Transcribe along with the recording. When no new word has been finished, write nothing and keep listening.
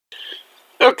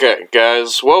Okay,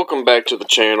 guys, welcome back to the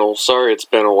channel. Sorry it's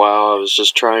been a while. I was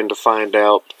just trying to find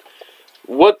out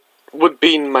what would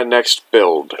be my next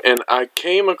build, and I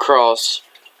came across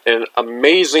an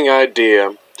amazing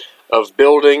idea of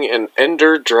building an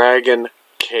Ender Dragon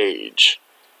cage.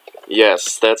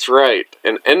 Yes, that's right,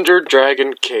 an Ender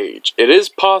Dragon cage. It is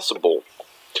possible,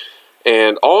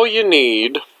 and all you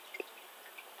need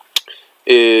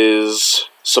is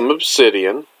some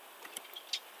obsidian,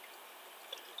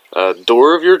 a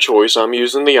door of your choice. I'm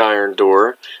using the iron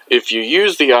door. If you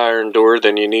use the iron door,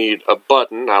 then you need a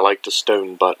button. I like the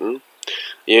stone button.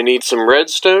 You need some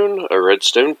redstone, a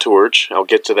redstone torch. I'll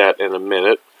get to that in a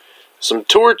minute. Some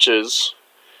torches,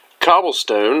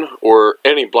 cobblestone, or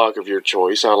any block of your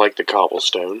choice. I like the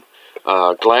cobblestone.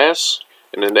 Glass,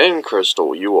 and an end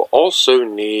crystal. You will also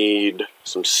need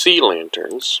some sea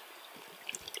lanterns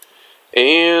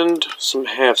and some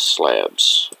half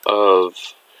slabs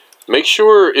of... Make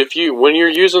sure when you're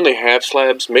using the half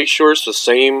slabs, make sure it's the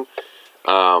same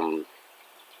kind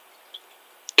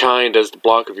as the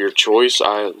block of your choice.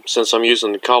 Since I'm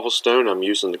using the cobblestone, I'm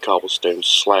using the cobblestone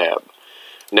slab.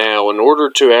 Now, in order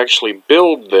to actually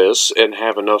build this and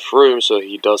have enough room so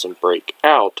he doesn't break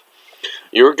out,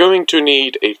 you're going to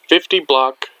need a 50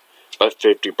 block by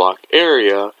 50 block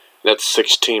area that's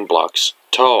 16 blocks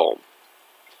tall.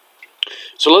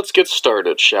 So let's get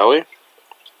started, shall we?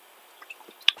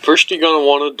 First you're going to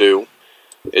want to do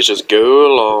is just go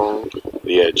along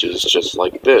the edges just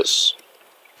like this.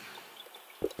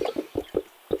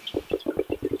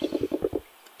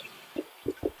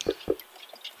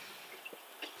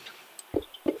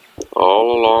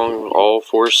 All along all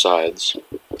four sides.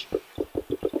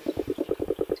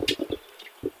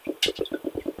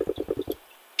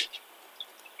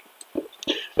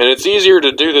 And it's easier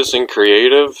to do this in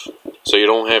creative, so you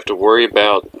don't have to worry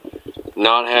about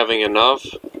not having enough.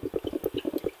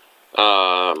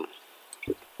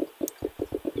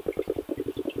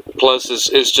 Plus,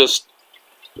 it's just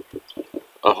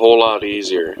a whole lot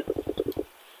easier.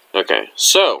 Okay,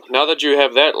 so now that you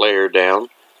have that layer down,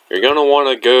 you're going to want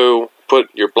to go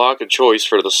put your block of choice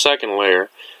for the second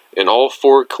layer in all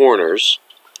four corners,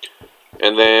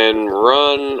 and then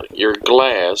run your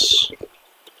glass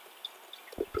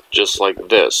just like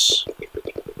this.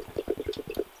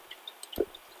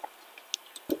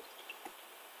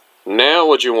 Now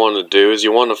what you want to do is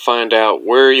you want to find out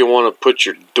where you want to put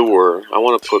your door. I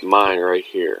want to put mine right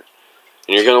here.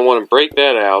 And you're going to want to break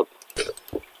that out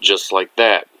just like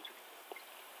that.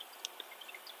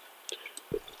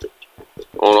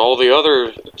 On all the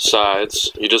other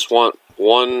sides, you just want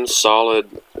one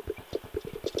solid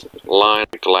line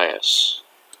of glass.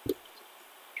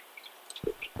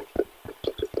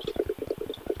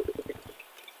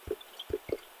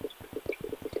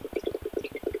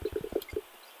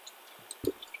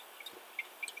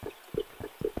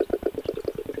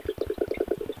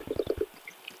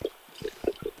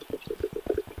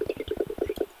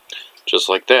 Just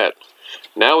like that.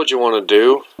 Now what you want to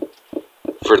do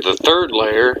for the third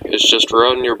layer is just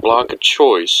run your block of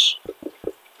choice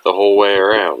the whole way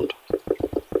around.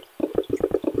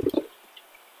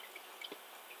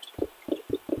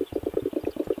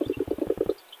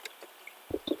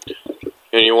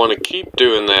 And you want to keep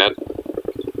doing that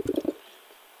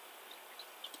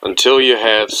until you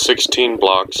have 16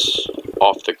 blocks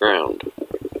off the ground.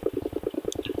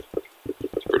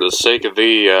 For the sake of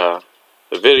the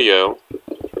video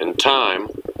and time,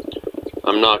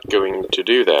 I'm not going to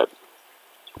do that.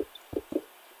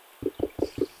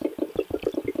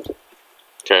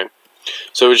 Okay,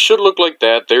 so it should look like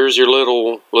that. There's your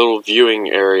little viewing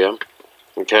area.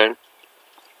 Okay,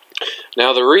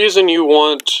 now the reason you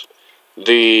want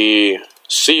the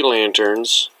sea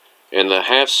lanterns and the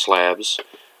half slabs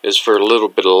is for a little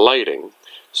bit of lighting.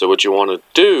 So what you want to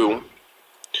do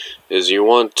is you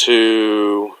want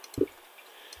to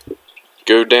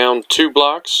go down 2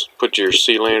 blocks, put your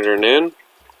sea lantern in,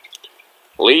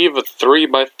 leave a 3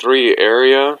 by 3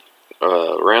 area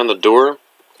around the door,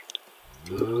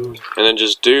 and then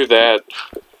just do that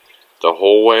the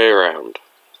whole way around.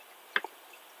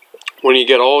 When you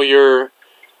get all your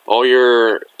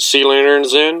sea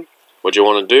lanterns in, what you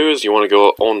want to do is you want to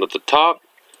go on to the top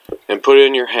and put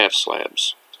in your half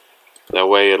slabs. That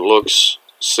way it looks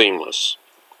seamless.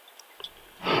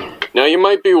 Now you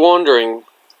might be wondering,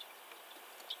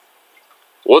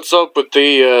 what's up with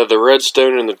the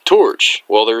redstone and the torch?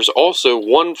 Well, there's also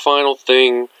one final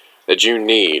thing that you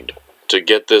need to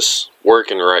get this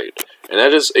working right, and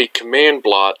that is a command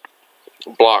block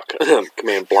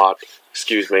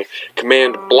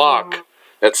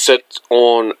that's set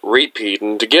on repeat.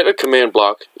 And to get a command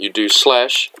block, you do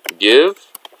 /give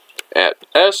 @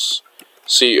 s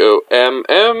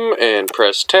COMM, and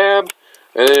press tab,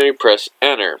 and then you press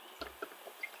enter.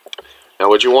 Now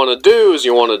what you want to do is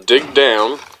you want to dig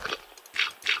down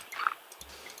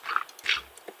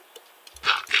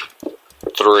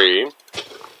 3,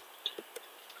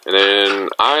 and then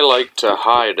I like to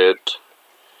hide it,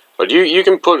 but you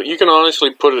can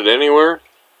honestly put it anywhere,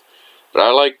 but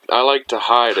I like to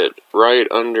hide it right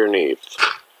underneath,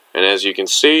 and as you can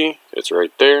see, it's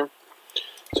right there.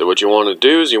 So what you want to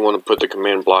do is you want to put the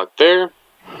command block there,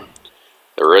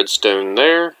 the redstone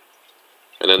there,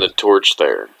 and then the torch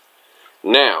there.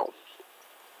 Now,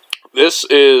 this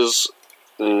is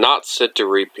not set to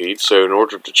repeat, so in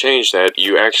order to change that,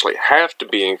 you actually have to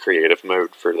be in creative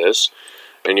mode for this.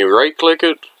 And you right click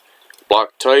it,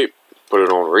 block type, put it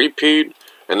on repeat,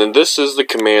 and then this is the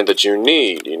command that you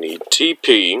need. You need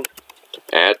TP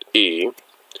at E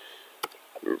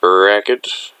bracket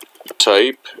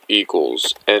type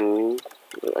equals N,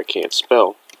 I can't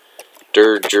spell,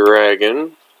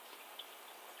 dragon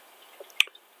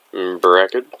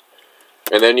bracket,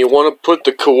 and then you want to put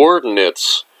the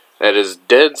coordinates that is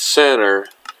dead center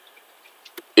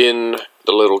in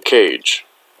the little cage.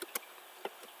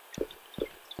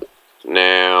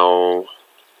 Now,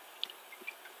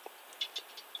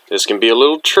 this can be a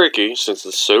little tricky since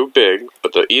it's so big,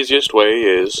 but the easiest way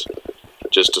is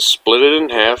just to split it in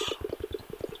half,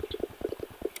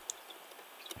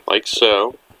 like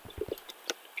so.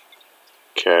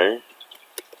 Okay,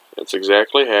 that's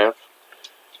exactly half.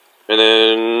 And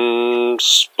then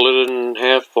split it in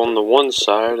half on the one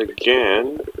side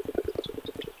again,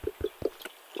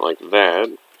 like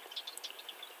that.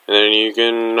 And then you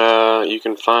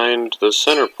can find the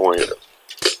center point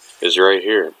is right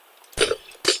here.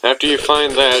 After you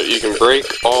find that, you can break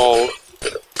all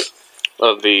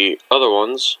of the other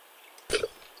ones,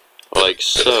 like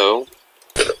so.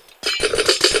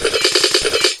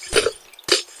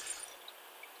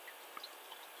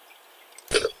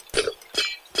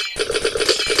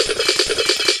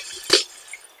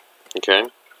 Okay.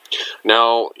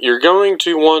 Now, you're going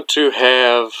to want to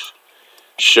have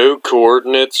show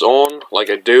coordinates on, like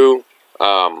I do.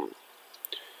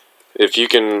 If you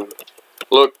can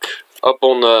look up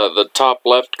on the top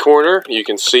left corner, you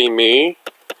can see me.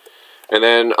 And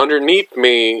then underneath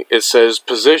me, it says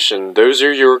position. Those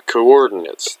are your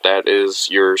coordinates. That is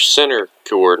your center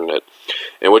coordinate.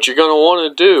 And what you're going to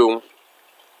want to do,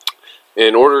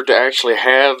 in order to actually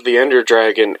have the Ender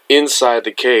Dragon inside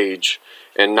the cage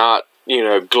and not,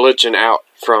 glitching out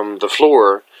from the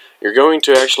floor, you're going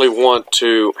to actually want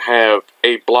to have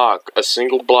a block, a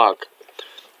single block,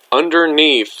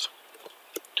 underneath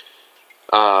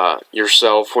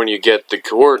yourself when you get the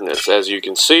coordinates. As you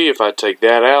can see, if I take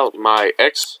that out, my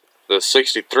X, the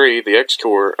 63, the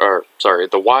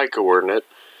the Y coordinate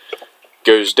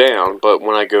goes down, but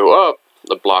when I go up,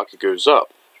 the block goes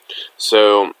up.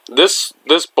 So this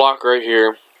block right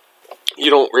here, you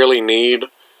don't really need.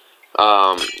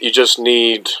 You just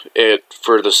need it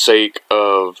for the sake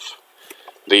of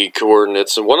the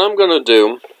coordinates. And what I'm going to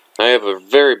do, I have a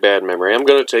very bad memory. I'm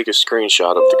going to take a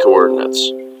screenshot of the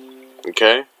coordinates.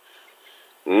 Okay?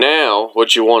 Now,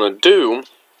 what you want to do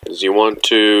is you want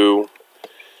to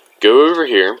go over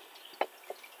here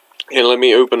and let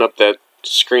me open up that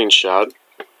screenshot.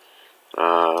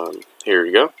 Here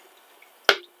you go.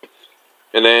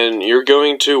 And then you're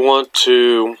going to want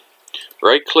to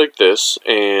right click this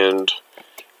and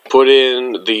put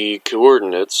in the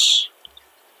coordinates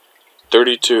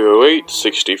 3208,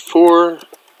 64,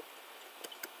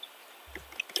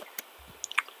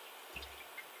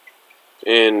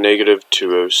 and negative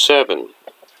 207.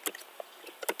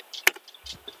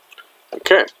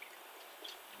 Okay.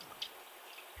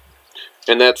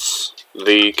 And that's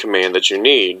the command that you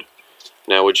need.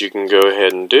 Now what you can go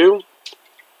ahead and do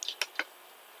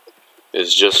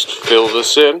is just fill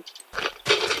this in.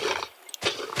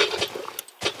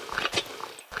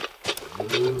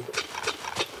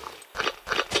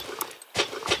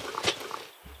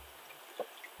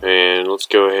 And let's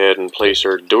go ahead and place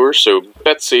our door so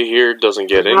Betsy here doesn't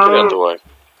get in. Get out of the way.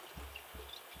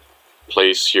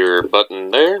 Place your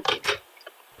button there.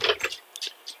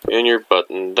 And your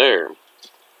button there.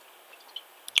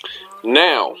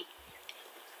 Now,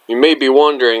 you may be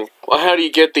wondering, well, how do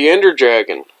you get the Ender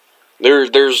Dragon?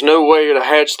 There's no way to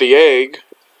hatch the egg.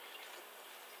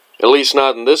 At least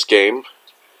not in this game.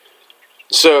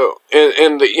 So,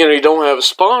 you don't have a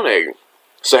spawn egg.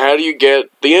 So how do you get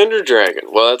the Ender Dragon?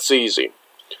 Well, that's easy.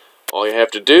 All you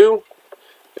have to do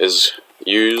is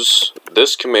use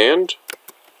this command.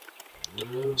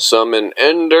 Summon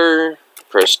Ender,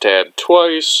 press tab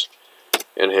twice,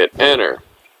 and hit enter.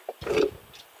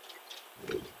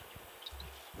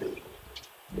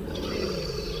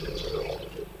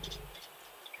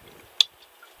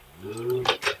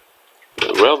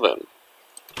 Now then.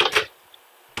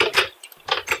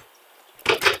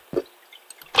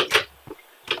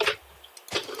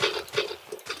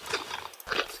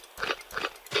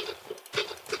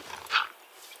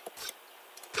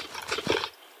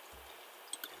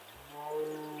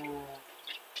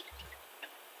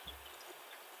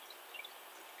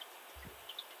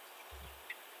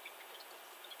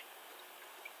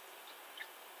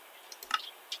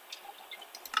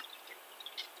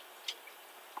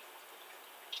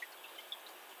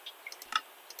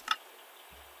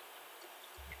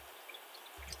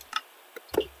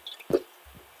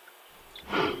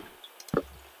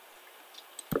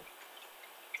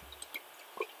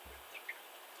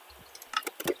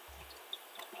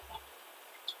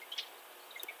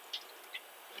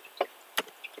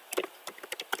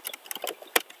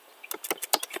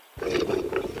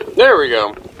 There we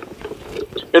go.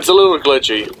 It's a little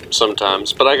glitchy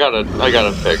sometimes, but I got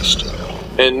it fixed.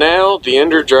 And now the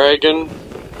Ender Dragon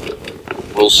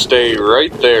will stay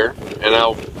right there, and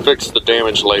I'll fix the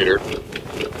damage later.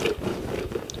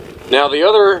 Now the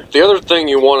other thing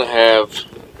you want to have,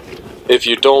 if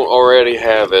you don't already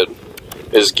have it,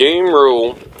 is game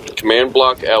rule command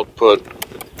block output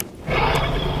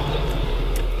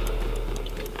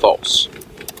false.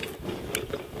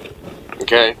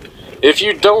 Okay? If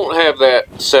you don't have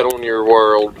that set on your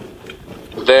world,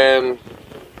 then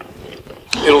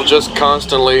it'll just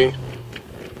constantly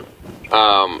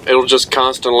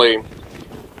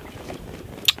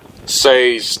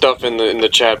say stuff in the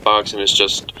chat box, and it's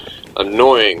just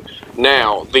annoying.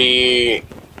 Now, the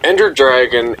Ender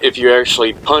Dragon, if you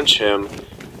actually punch him,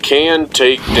 can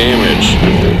take damage.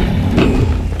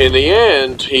 In the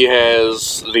end, he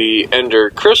has the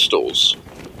Ender Crystals,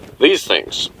 these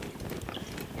things,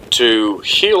 to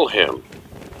heal him.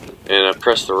 And I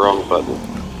pressed the wrong button.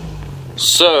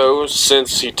 So,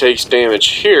 since he takes damage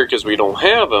here, because we don't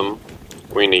have him,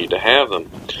 we need to have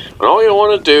him. And all you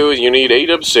want to do is you need 8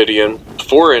 obsidian,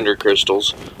 4 ender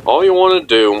crystals. All you want to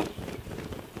do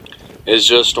is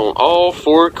just on all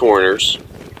 4 corners,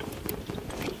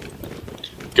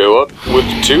 go up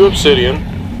with 2 obsidian,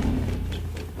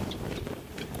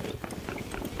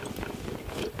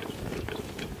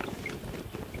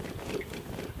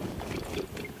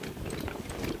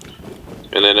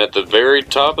 and then at the very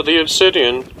top of the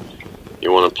obsidian,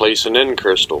 you want to place an end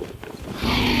crystal.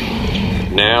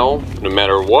 Now, no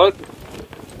matter what,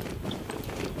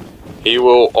 he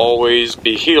will always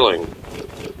be healing.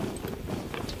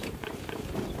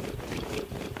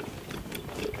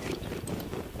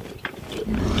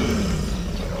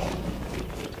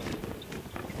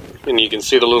 And you can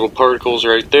see the little particles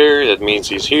right there. That means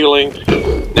he's healing.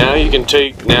 Now he can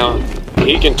take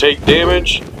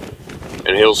damage,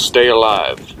 and he'll stay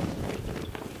alive.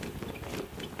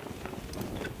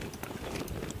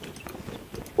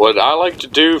 What I like to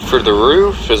do for the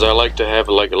roof is I like to have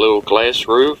like a little glass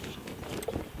roof.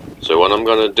 So what I'm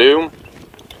gonna do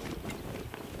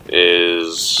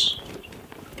is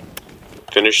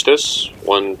finish this.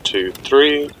 1, 2,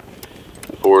 3,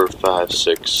 4, 5,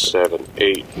 6, 7,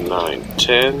 8, 9,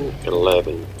 10,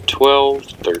 11, 12,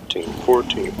 13,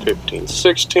 14, 15,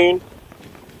 16.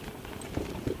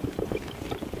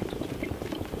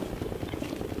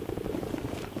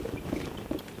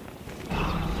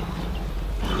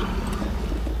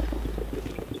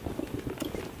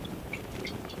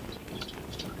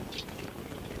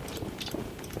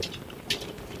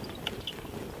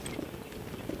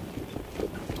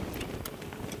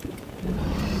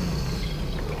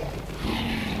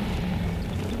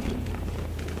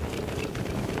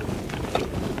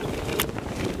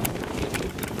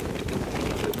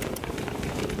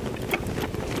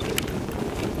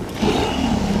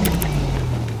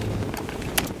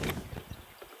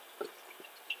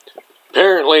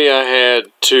 Apparently I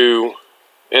had 2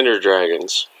 ender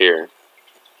dragons here.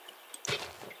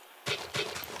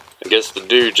 I guess the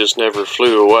dude just never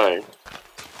flew away.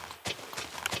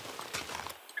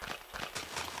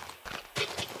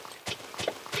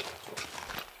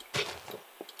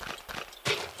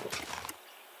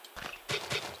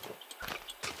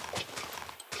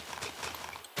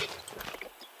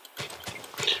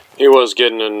 He was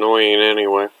getting annoying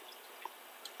anyway.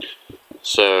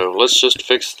 So let's just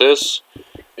fix this.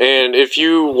 And if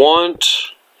you want,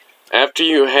 after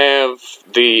you have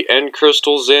the end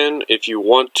crystals in, if you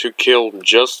want to kill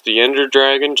just the ender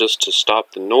dragon, just to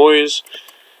stop the noise,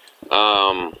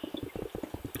 and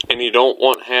you don't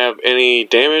want to have any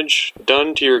damage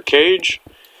done to your cage,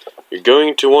 you're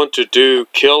going to want to do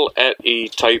kill at E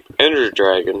type ender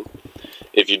dragon.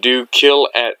 If you do kill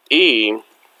at E,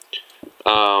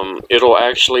 it'll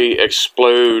actually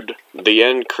explode the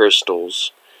end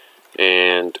crystals,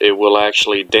 and it will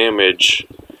actually damage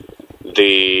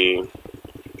the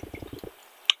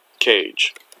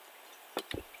cage.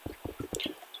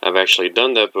 I've actually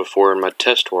done that before in my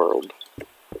test world.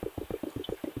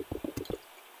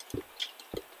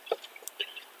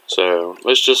 So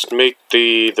let's just make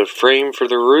the frame for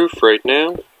the roof right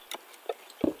now.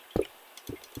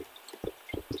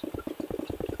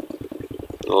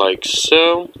 Like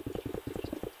so.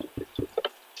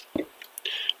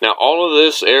 Now all of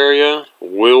this area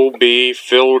will be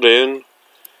filled in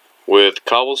with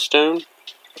cobblestone.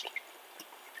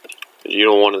 You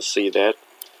don't want to see that.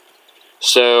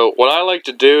 So what I like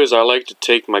to do is I like to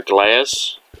take my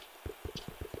glass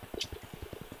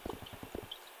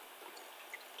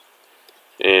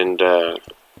and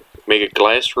make a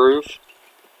glass roof.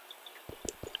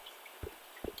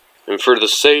 And for the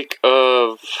sake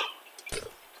of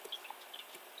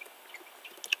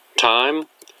time,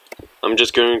 I'm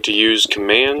just going to use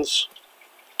commands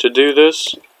to do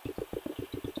this.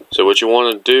 So what you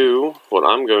want to do, what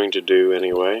I'm going to do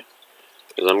anyway,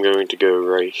 is I'm going to go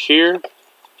right here,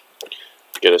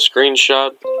 get a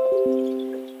screenshot,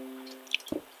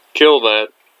 kill that,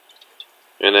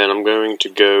 and then I'm going to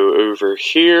go over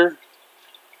here,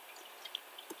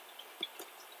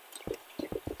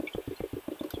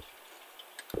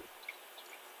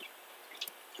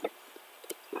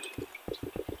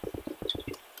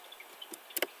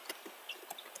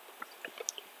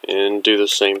 and do the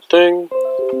same thing.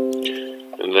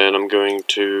 And then I'm going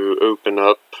to open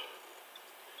up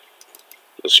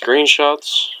the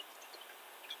screenshots.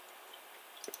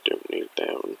 Don't need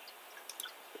that one.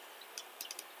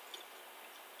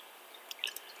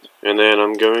 And then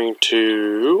I'm going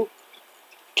to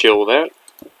kill that.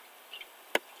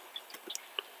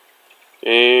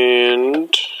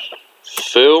 And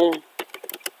fill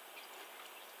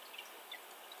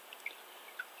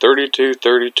 32,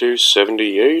 32,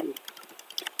 78.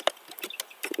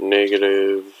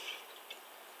 Negative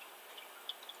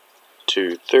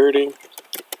 230,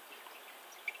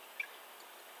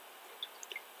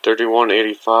 31,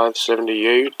 85,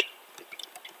 78,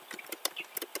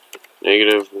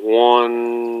 negative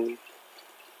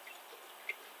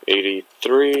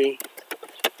 183,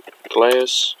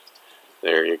 glass.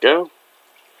 There you go.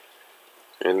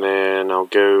 And then I'll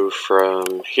go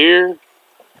from here,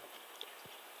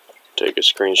 take a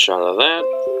screenshot of that.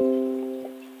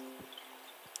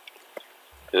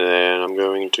 And then I'm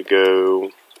going to go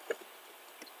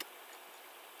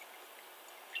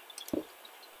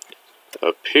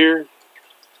up here.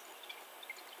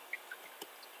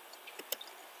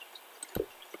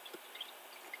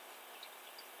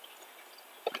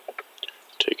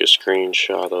 Take a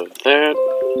screenshot of that.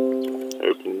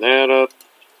 Open that up.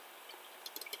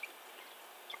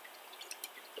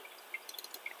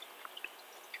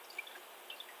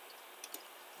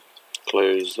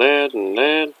 Close that and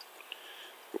that.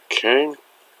 Okay,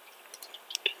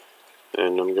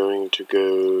 and I'm going to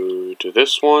go to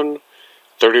this one,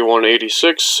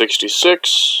 3186,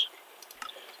 66.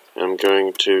 I'm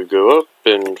going to go up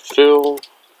and fill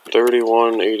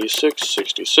 3186,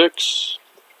 66,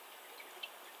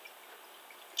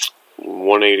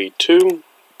 182,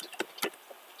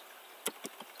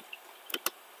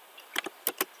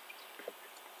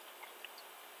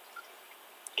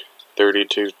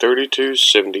 32, 32,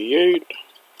 78.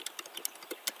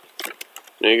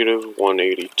 Negative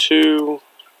 182,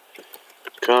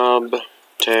 cob,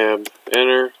 tab,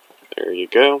 enter, there you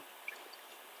go.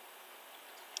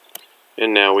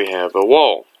 And now we have a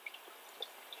wall.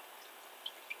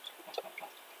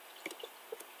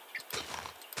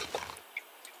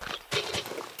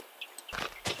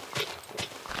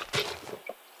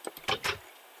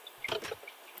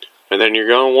 And then you're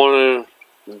going to want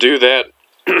to do that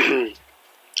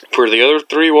for the other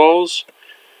 3 walls.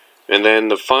 And then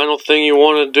the final thing you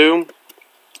want to do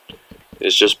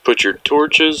is just put your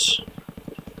torches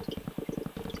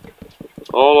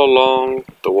all along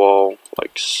the wall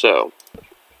like so.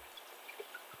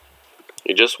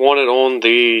 You just want it on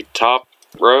the top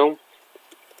row.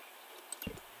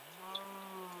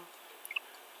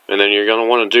 And then you're going to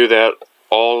want to do that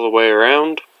all the way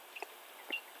around.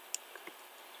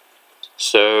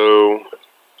 So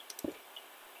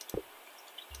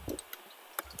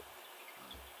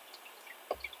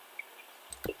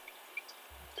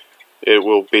it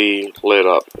will be lit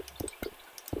up.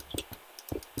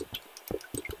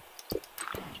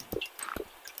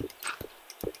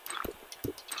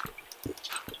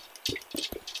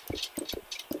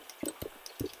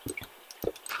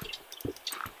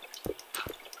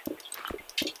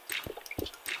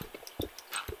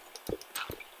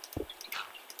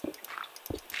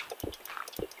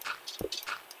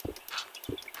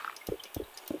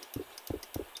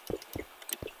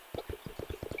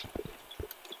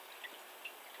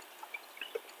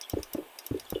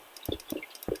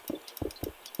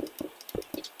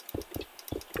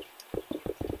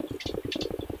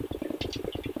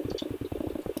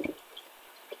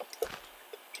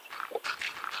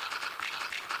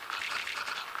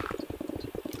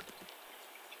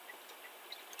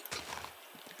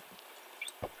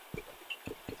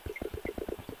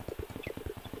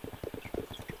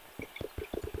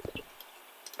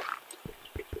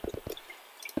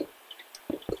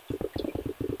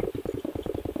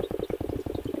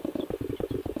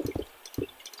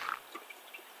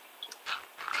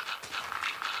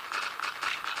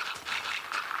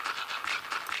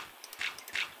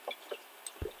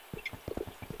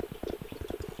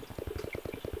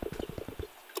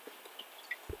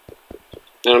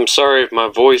 And I'm sorry if my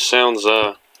voice sounds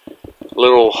a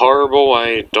little horrible.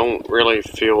 I don't really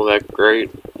feel that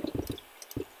great.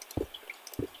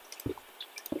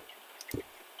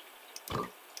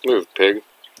 Move, pig.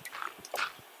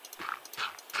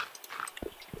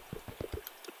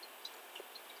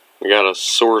 I got a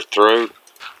sore throat.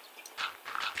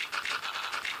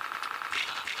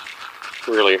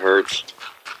 Really hurts.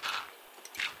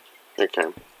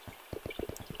 Okay.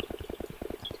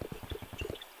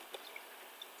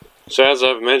 So as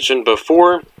I've mentioned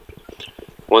before,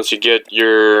 once you get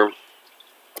your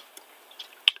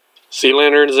sea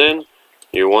lanterns in,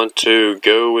 you want to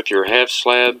go with your half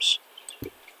slabs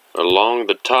along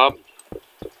the top.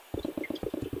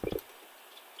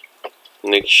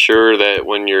 Make sure that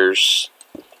when you're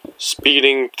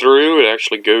speeding through, it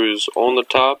actually goes on the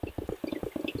top.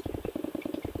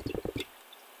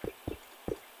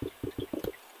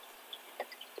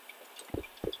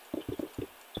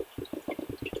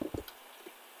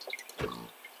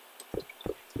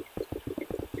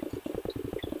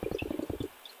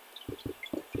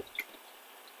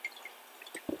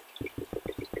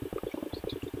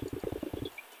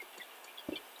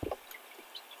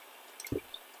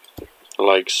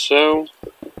 Like so.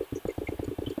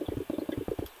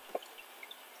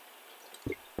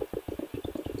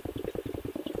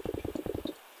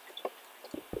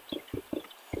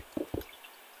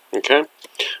 Okay,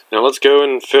 now let's go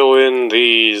and fill in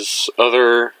these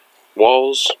other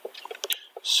walls.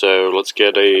 So let's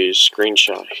get a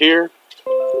screenshot here.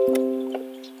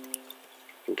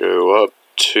 Go up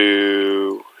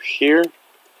to here.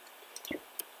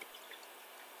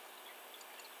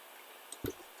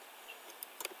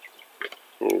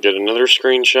 And get another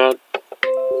screenshot.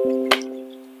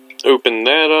 Open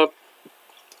that up.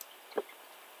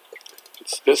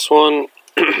 It's this one.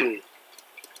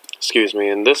 Excuse me,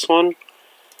 and this one.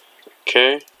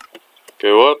 Okay.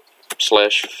 Go up,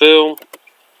 /fill.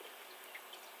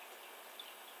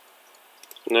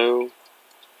 No.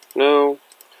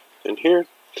 In here.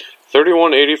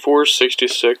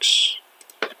 3184.66.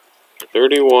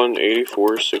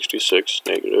 3184.66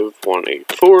 negative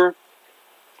 184.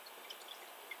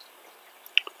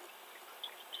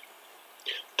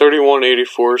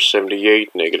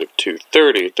 3184.78 negative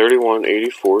 230.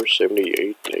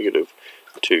 3184.78 negative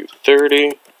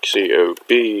 230.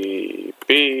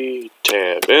 COBB,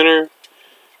 tab enter.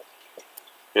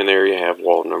 And there you have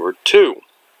wall number 2.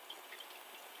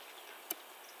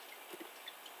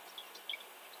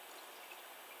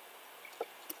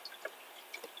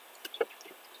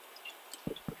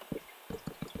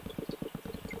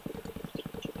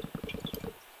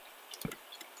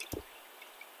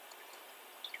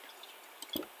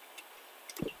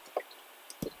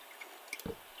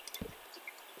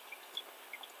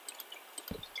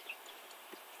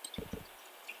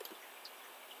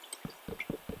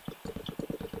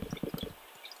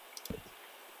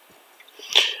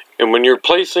 And when you're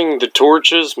placing the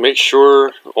torches, make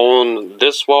sure on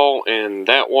this wall and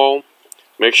that wall,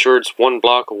 make sure it's 1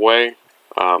 block away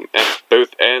at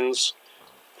both ends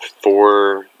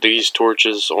for these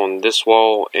torches on this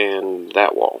wall and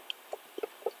that wall.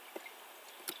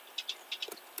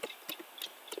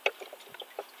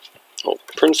 I'll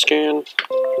print scan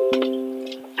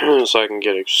so I can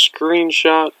get a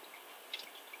screenshot.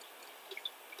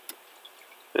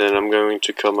 And I'm going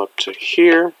to come up to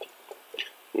here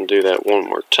and do that one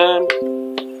more time.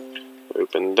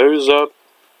 Open those up.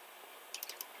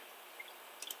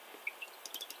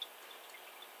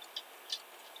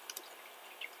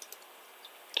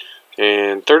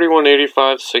 And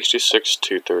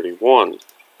 3185.66.231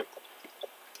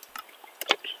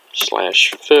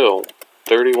 /fill.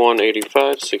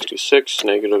 3185.66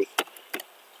 negative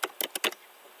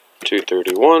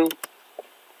 231.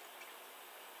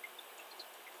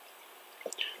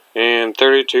 And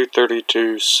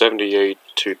 3232.78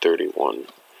 231.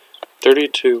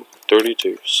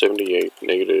 3232.78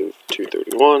 negative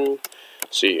 231.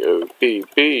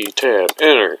 COBB, tab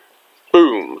enter.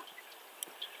 Boom.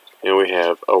 And we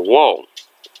have a wall.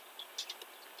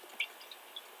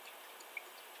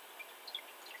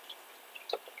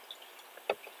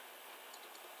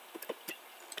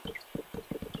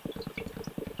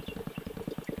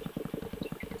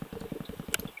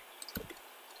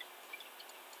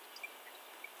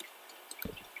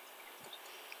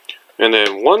 And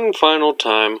then one final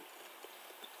time,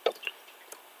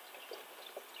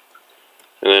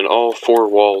 and then all 4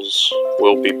 walls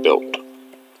will be built.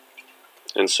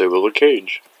 And so will the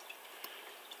cage.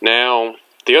 Now,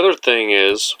 the other thing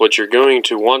is, what you're going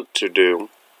to want to do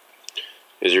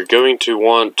is you're going to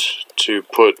want to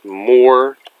put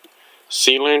more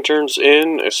sea lanterns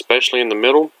in, especially in the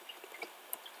middle.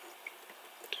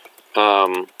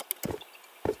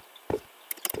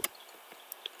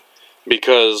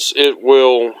 because it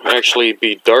will actually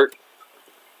be dark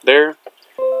there,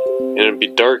 and it'll be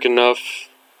dark enough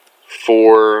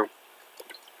for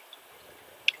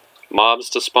mobs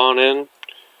to spawn in.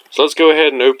 So let's go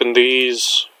ahead and open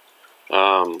these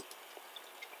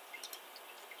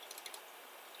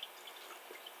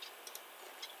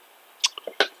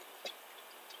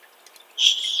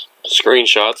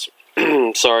screenshots.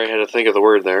 Sorry, I had to think of the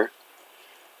word there.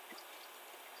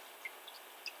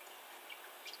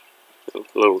 A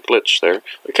little glitch there.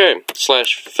 Okay,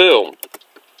 /fill.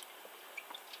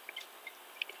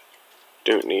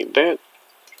 Don't need that.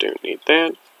 Don't need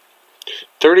that.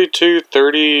 32,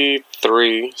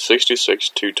 33, 66,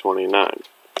 229.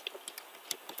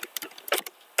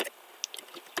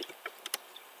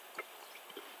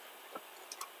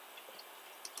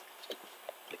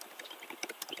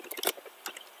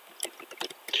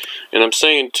 And I'm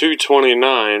saying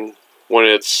 229 when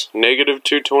it's negative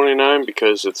 229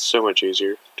 because it's so much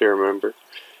easier to remember.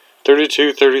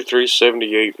 32, 33,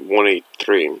 78,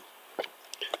 183.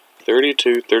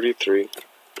 32, 33,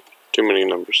 too many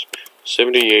numbers.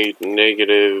 78,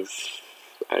 negative,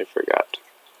 I forgot.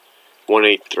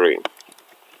 183.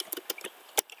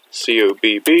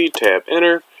 COBB, tab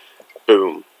enter,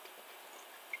 boom.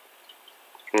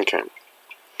 Okay.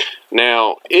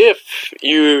 Now, if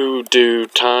you do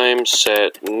time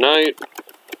set night,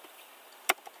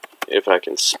 if I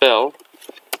can spell,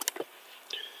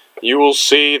 you will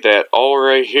see that all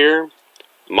right here,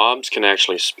 mobs can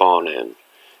actually spawn in.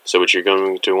 So what you're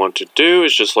going to want to do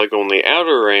is just like on the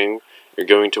outer ring, you're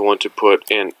going to want to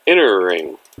put an inner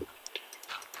ring.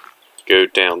 Go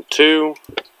down 2.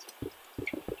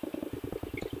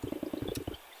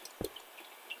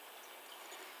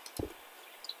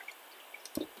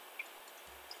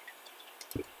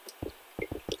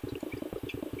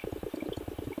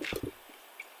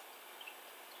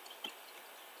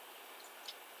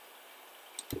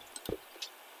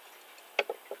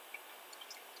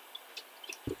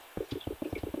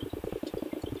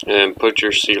 And put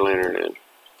your sea lantern in.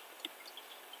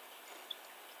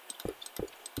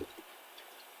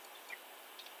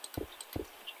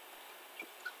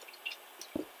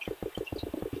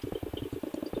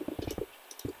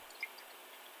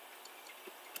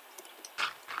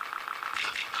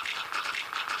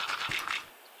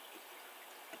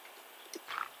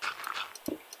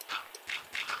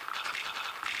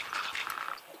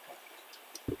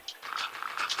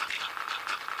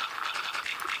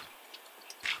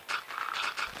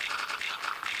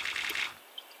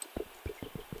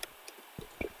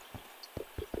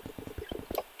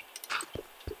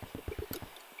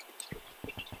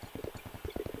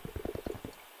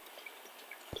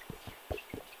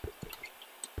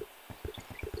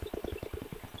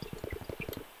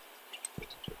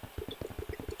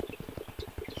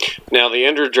 Now the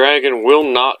Ender Dragon will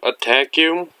not attack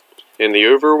you in the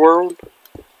overworld.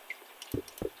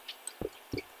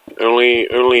 Only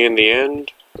in the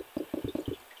end.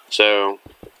 So,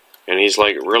 and he's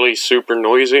like really super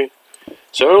noisy.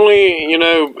 So only, you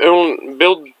know,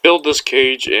 build this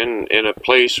cage in a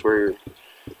place where,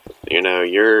 you know,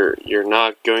 you're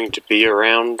not going to be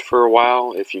around for a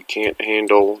while if you can't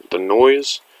handle the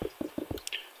noise.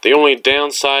 The only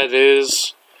downside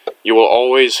is you will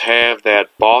always have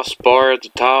that boss bar at the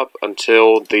top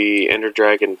until the Ender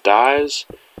Dragon dies.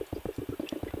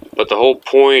 But the whole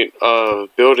point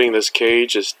of building this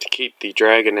cage is to keep the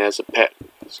dragon as a pet.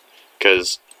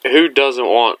 Because who doesn't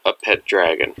want a pet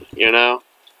dragon, you know?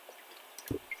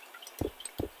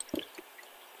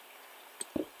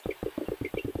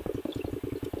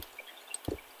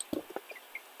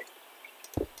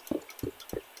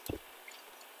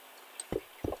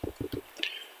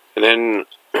 And then,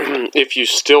 if you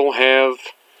still have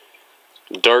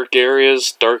dark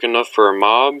areas, dark enough for a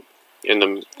mob, in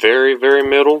the very, very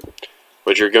middle,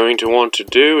 what you're going to want to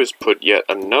do is put yet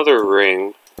another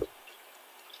ring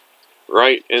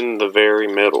right in the very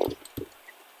middle.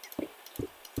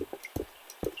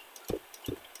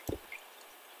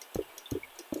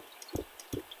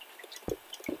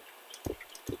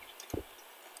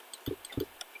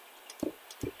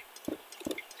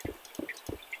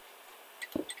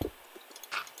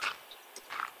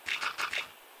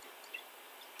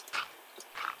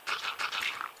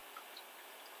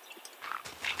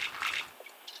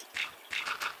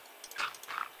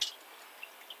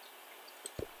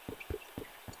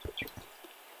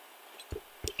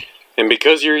 And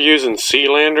because you're using sea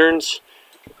lanterns,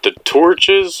 the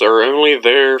torches are only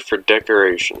there for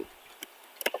decoration.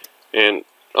 And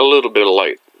a little bit of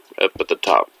light up at the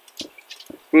top.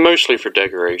 Mostly for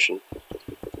decoration.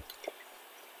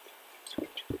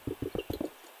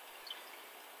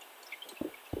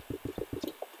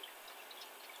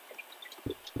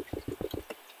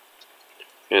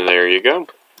 And there you go.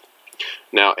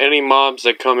 Now, any mobs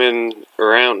that come in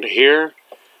around here,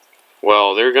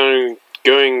 well, they're going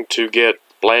to get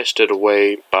blasted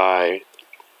away by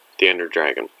the Ender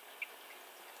Dragon.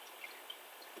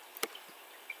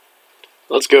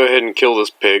 Let's go ahead and kill this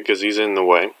pig because he's in the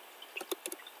way.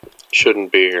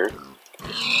 Shouldn't be here.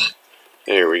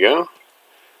 There we go.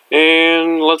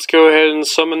 And let's go ahead and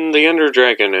summon the Ender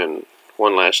Dragon in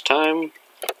one last time.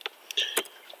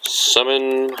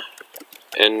 Summon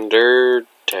Ender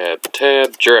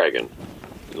tab dragon.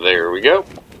 There we go.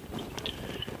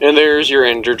 And there's your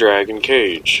Ender Dragon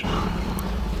cage.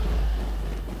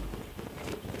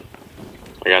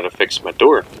 I gotta fix my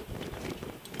door.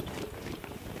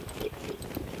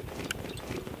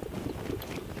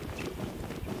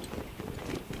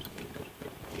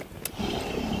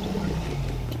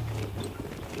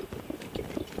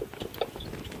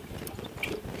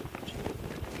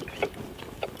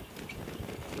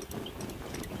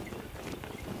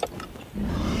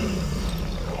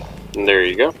 And there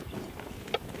you go.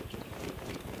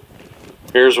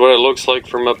 Here's what it looks like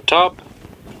from up top.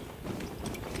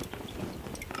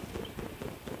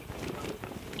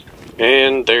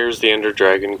 And there's the Ender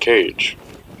Dragon cage.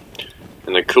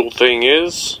 And the cool thing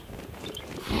is,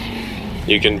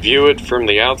 you can view it from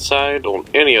the outside on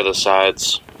any of the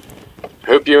sides.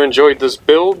 Hope you enjoyed this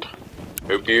build.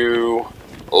 Hope you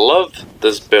love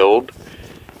this build.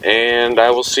 And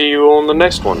I will see you on the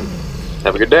next one.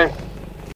 Have a good day.